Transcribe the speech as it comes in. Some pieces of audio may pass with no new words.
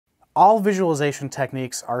All visualization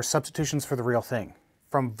techniques are substitutions for the real thing.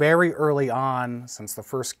 From very early on, since the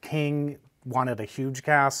first king wanted a huge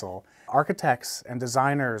castle, architects and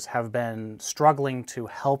designers have been struggling to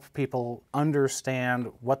help people understand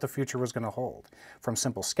what the future was going to hold. From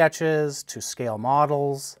simple sketches to scale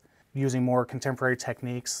models, using more contemporary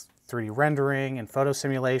techniques, 3D rendering and photo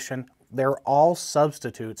simulation, they're all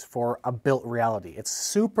substitutes for a built reality. It's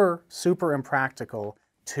super, super impractical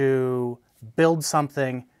to build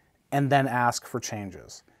something and then ask for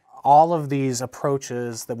changes. All of these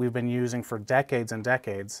approaches that we've been using for decades and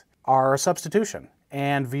decades are a substitution,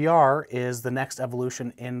 and VR is the next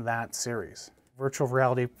evolution in that series. Virtual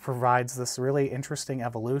reality provides this really interesting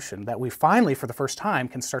evolution that we finally, for the first time,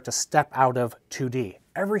 can start to step out of 2D.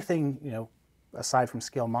 Everything, aside from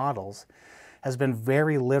scale models, has been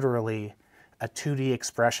very literally a 2D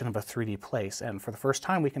expression of a 3D place, and for the first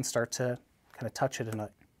time we can start to kind of touch it in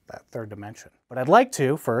that third dimension. But I'd like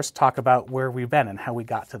to first talk about where we've been and how we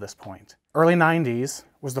got to this point. Early 90s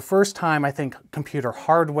was the first time I think computer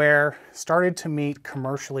hardware started to meet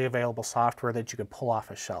commercially available software that you could pull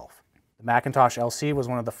off a shelf. The Macintosh LC was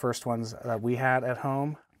one of the first ones that we had at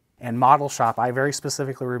home, and Model Shop, I very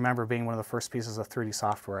specifically remember being one of the first pieces of 3D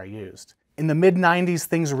software I used. In the mid-90s,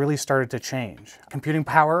 things really started to change. Computing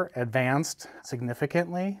power advanced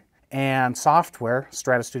significantly, and software,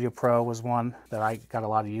 Strata Studio Pro was one that I got a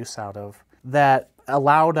lot of use out of, that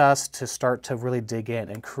allowed us to start to really dig in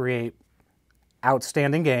and create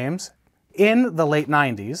outstanding games. In the late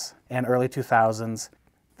 90s and early 2000s,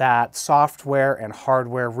 that software and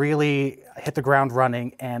hardware really hit the ground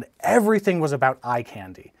running, and everything was about eye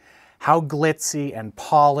candy. How glitzy and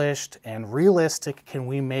polished and realistic can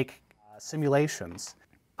we make simulations?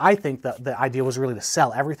 I think that the idea was really to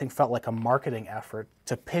sell. Everything felt like a marketing effort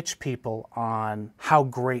to pitch people on how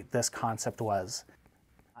great this concept was.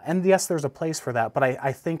 And yes, there's a place for that, but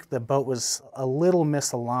I think the boat was a little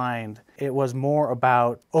misaligned. It was more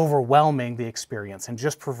about overwhelming the experience and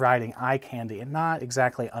just providing eye candy and not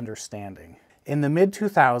exactly understanding. In the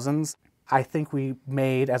mid-2000s, I think we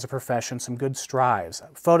made, as a profession, some good strides.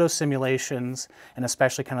 Photo simulations, and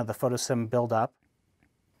especially kind of the photosim build-up,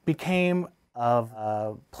 became of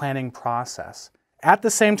a planning process. At the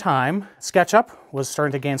same time, SketchUp was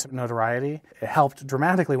starting to gain some notoriety. It helped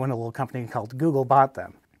dramatically when a little company called Google bought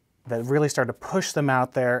them. That really started to push them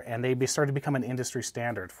out there, and they started to become an industry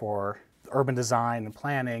standard for urban design and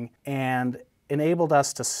planning, and enabled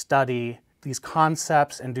us to study these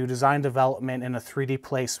concepts and do design development in a 3D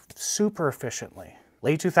place super efficiently.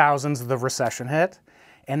 Late 2000s, the recession hit,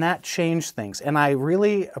 and that changed things. And I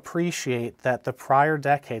really appreciate that the prior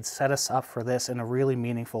decades set us up for this in a really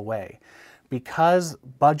meaningful way. Because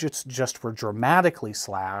budgets just were dramatically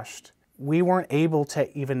slashed, we weren't able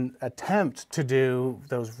to even attempt to do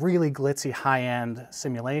those really glitzy high-end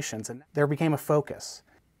simulations, and there became a focus.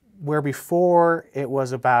 Where before it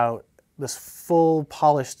was about this full,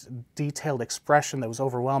 polished, detailed expression that was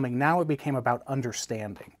overwhelming, now it became about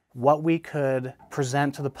understanding. What we could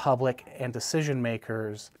present to the public and decision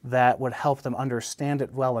makers that would help them understand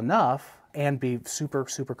it well enough and be super,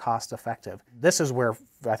 super cost effective. This is where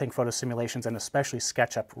I think photo simulations and especially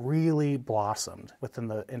SketchUp really blossomed within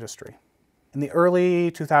the industry. In the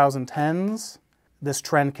early 2010s, this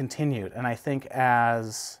trend continued, and I think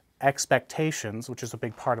as expectations, which is a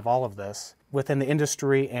big part of all of this, within the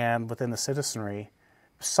industry and within the citizenry,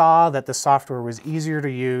 saw that the software was easier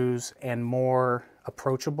to use and more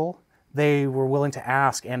approachable, they were willing to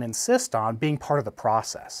ask and insist on being part of the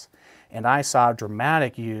process. And I saw a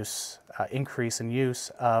dramatic increase in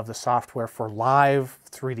use of the software for live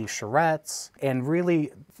 3D charrettes and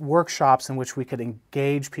really workshops in which we could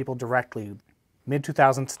engage people directly.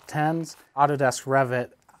 Mid-2010s, Autodesk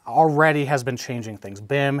Revit already has been changing things.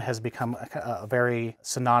 BIM has become a very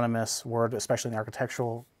synonymous word, especially in the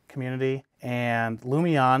architectural community. And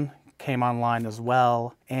Lumion came online as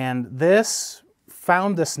well. And this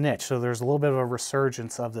found this niche, so there's a little bit of a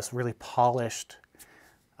resurgence of this really polished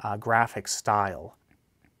graphic style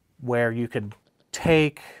where you could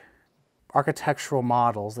take architectural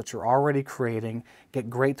models that you're already creating, get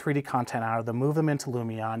great 3D content out of them, move them into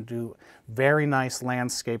Lumion, do very nice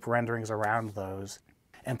landscape renderings around those,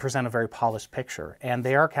 and present a very polished picture. And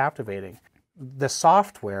they are captivating. The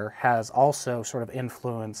software has also sort of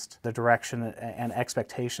influenced the direction and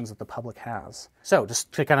expectations that the public has. So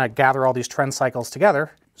just to kind of gather all these trend cycles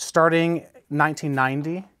together, starting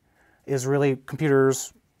 1990 is really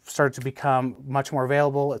computers started to become much more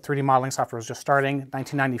available. 3D modeling software was just starting.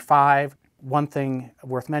 1995, one thing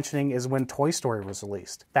worth mentioning is when Toy Story was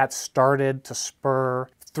released. That started to spur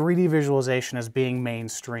 3D visualization as being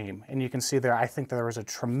mainstream. And you can see there, I think there was a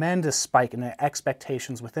tremendous spike in the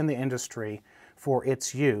expectations within the industry for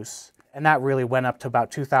its use. And that really went up to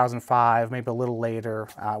about 2005, maybe a little later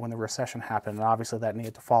when the recession happened, and obviously that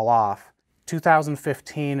needed to fall off.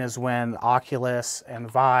 2015 is when Oculus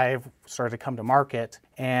and Vive started to come to market,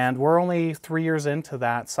 and we're only 3 years into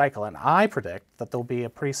that cycle, and I predict that there'll be a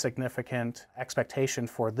pretty significant expectation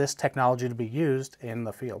for this technology to be used in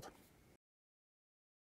the field.